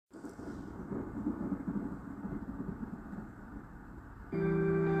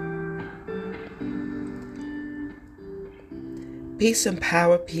Peace and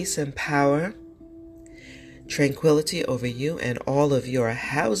power, tranquility over you and all of your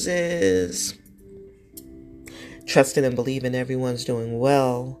houses. Trusting and believing everyone's doing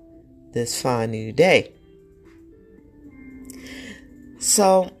well this fine new day.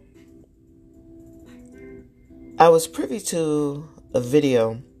 So, I was privy to a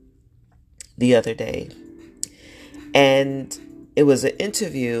video the other day, and it was an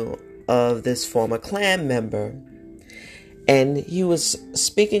interview of this former Klan member, and he was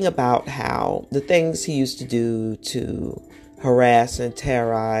speaking about how the things he used to do to harass and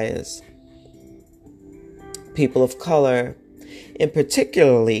terrorize people of color, and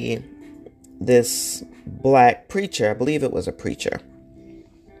particularly this black preacher. I believe it was a preacher.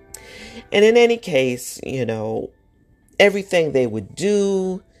 And in any case, everything they would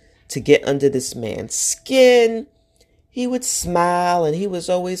do to get under this man's skin, he would smile and he was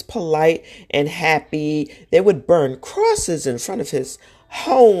always polite and happy. They would burn crosses in front of his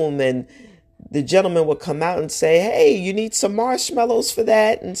home, and the gentleman would come out and say, "Hey, you need some marshmallows for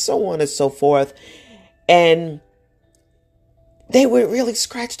that," and so on and so forth. And they would really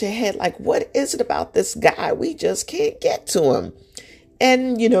scratch their head like, what is it about this guy? We just can't get to him.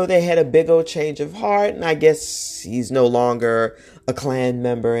 And, they had a big old change of heart, and I guess he's no longer a Klan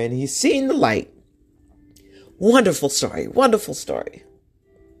member, and he's seen the light. Wonderful story, wonderful story.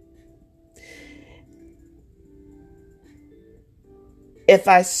 If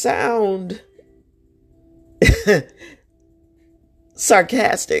I sound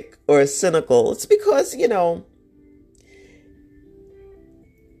sarcastic or cynical, it's because,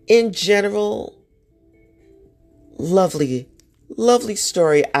 in general, lovely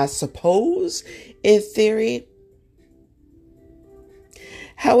story, I suppose, in theory.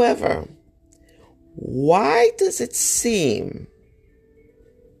 However, why does it seem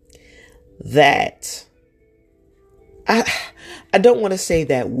that I don't want to say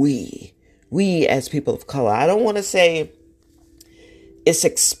that we as people of color, I don't want to say it's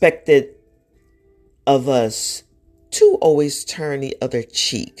expected of us to always turn the other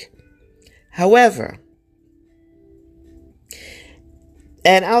cheek. However,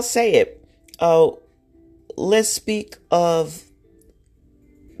 and I'll say it, let's speak of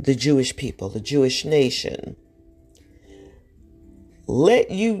the Jewish people, the Jewish nation.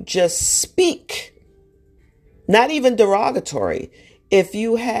 Let you just speak, not even derogatory. If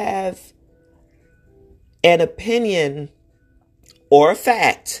you have an opinion or a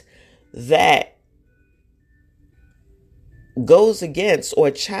fact that goes against or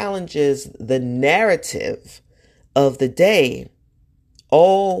challenges the narrative of the day,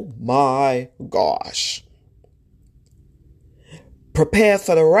 oh my gosh, prepare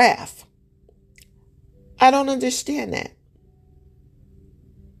for the wrath. I don't understand that.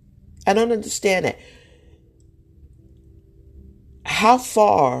 I don't understand that. How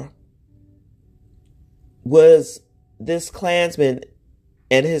far was this Klansman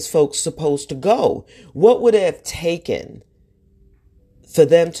and his folks supposed to go? What would it have taken for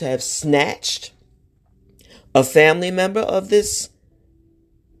them to have snatched a family member of this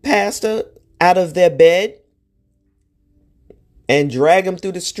pastor out of their bed and drag him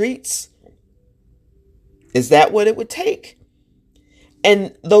through the streets? Is that what it would take?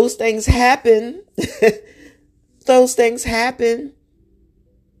 And those things happen. Those things happen.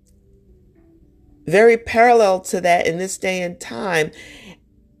 Very parallel to that in this day and time.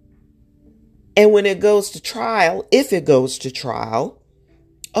 And when it goes to trial, if it goes to trial,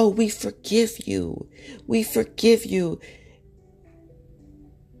 oh, we forgive you. We forgive you.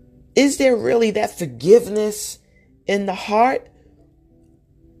 Is there really that forgiveness in the heart?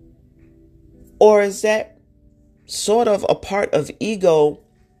 Or is that sort of a part of ego,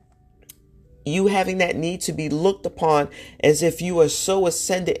 you having that need to be looked upon as if you are so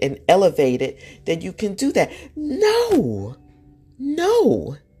ascended and elevated that you can do that? No.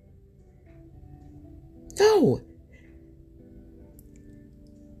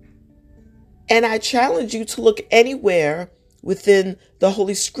 And I challenge you to look anywhere within the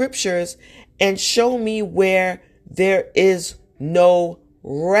Holy Scriptures and show me where there is no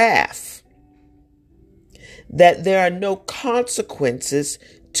wrath, that there are no consequences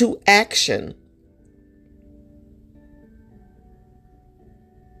to action.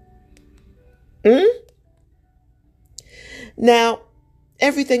 Now,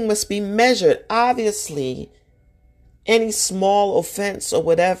 everything must be measured. Obviously, any small offense or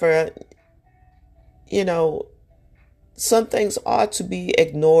whatever, some things ought to be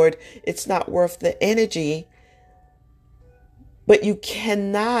ignored. It's not worth the energy. But you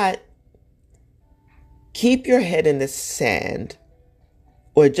cannot keep your head in the sand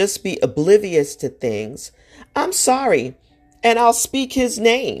or just be oblivious to things. I'm sorry. and I'll speak his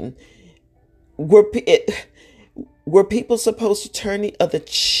name. Were people supposed to turn the other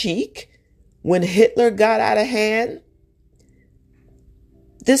cheek when Hitler got out of hand?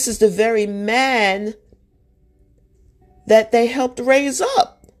 This is the very man that they helped raise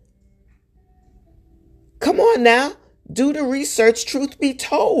up. Come on now, do the research, truth be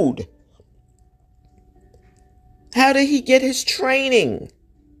told. How did he get his training?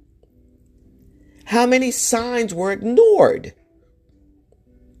 How many signs were ignored?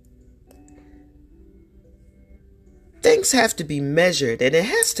 Things have to be measured and it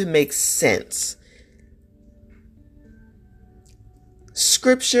has to make sense.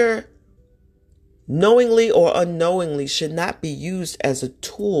 Scripture, knowingly or unknowingly, should not be used as a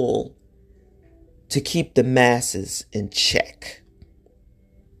tool to keep the masses in check.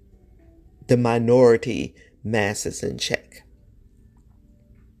 The minority masses in check.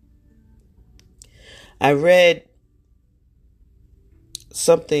 I read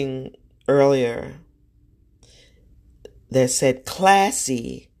something earlier that said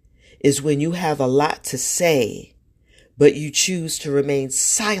classy is when you have a lot to say, but you choose to remain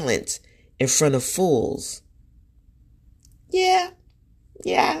silent in front of fools. Yeah,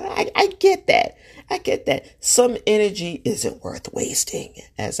 I get that. I get that. Some energy isn't worth wasting,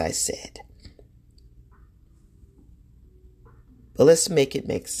 as I said. But let's make it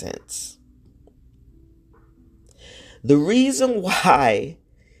make sense. The reason why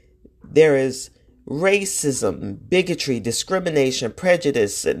there is racism, bigotry, discrimination,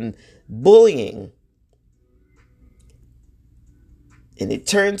 prejudice, and bullying, and it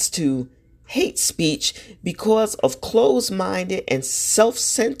turns to hate speech because of closed-minded and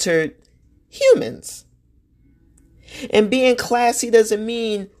self-centered humans. And being classy doesn't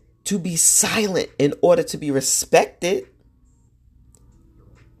mean to be silent in order to be respected.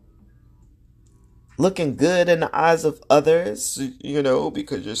 Looking good in the eyes of others,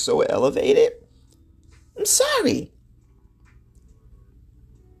 because you're so elevated. I'm sorry.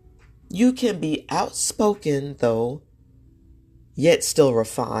 You can be outspoken, though, yet still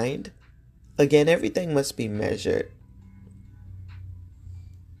refined. Again, everything must be measured.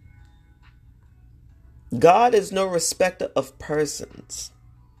 God is no respecter of persons.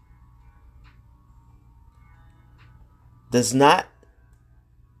 Does not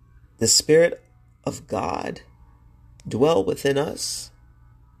the Spirit of God dwell within us?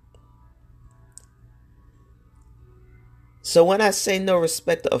 So when I say no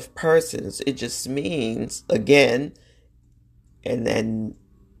respect of persons, it just means, again, and then,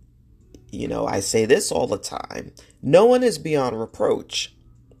 I say this all the time, no one is beyond reproach.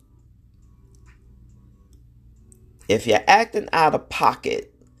 If you're acting out of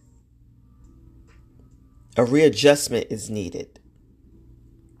pocket, a readjustment is needed.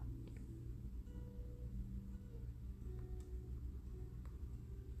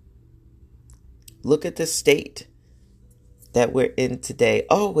 Look at the state that we're in today.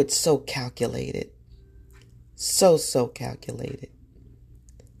 Oh, it's so calculated. So calculated.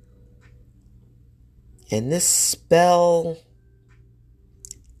 And this spell,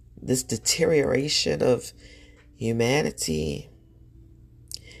 this deterioration of humanity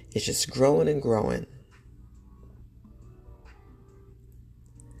is just growing and growing.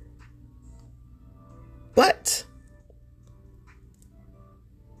 But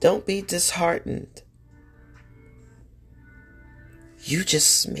don't be disheartened. You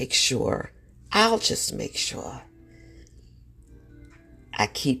just make sure, I'll just make sure I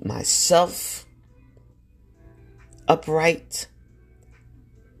keep myself upright.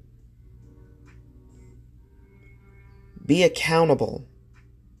 Be accountable.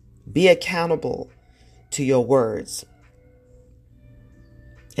 Be accountable to your words.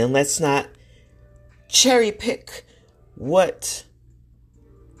 And let's not cherry pick what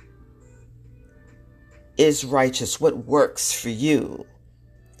is righteous, what works for you.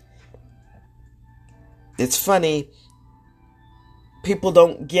 It's funny, people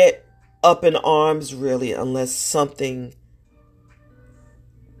don't get up in arms really unless something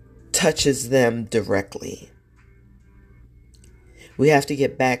touches them directly. We have to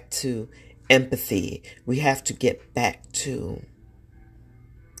get back to empathy. We have to get back to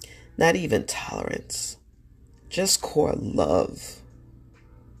not even tolerance, just core love.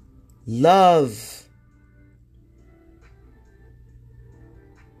 Love.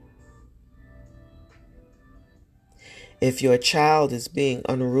 If your child is being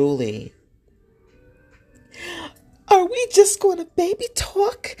unruly, are we just going to baby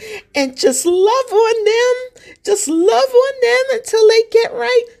talk and just love on them? Just love on them until they get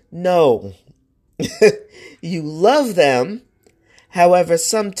right? No. You love them. However,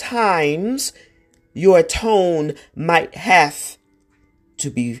 sometimes your tone might have to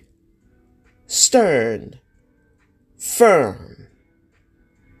be stern, firm.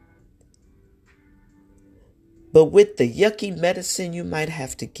 But with the yucky medicine you might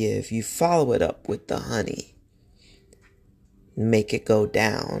have to give, you follow it up with the honey. Make it go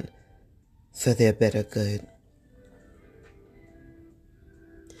down for their better good.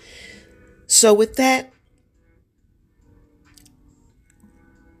 So with that,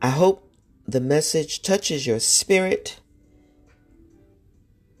 I hope the message touches your spirit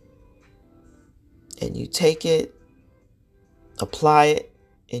and you take it, apply it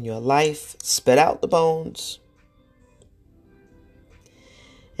in your life, spit out the bones.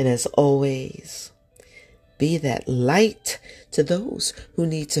 And as always, be that light to those who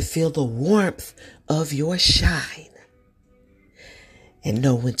need to feel the warmth of your shine. And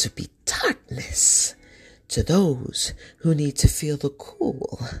know when to be darkness to those who need to feel the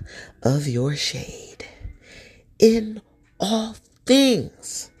cool of your shade. In all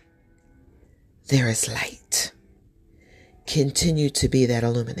things, there is light. Continue to be that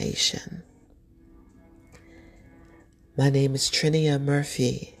illumination. My name is Trinia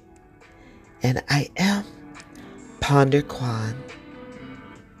Murphy, and I am Ponder Quan.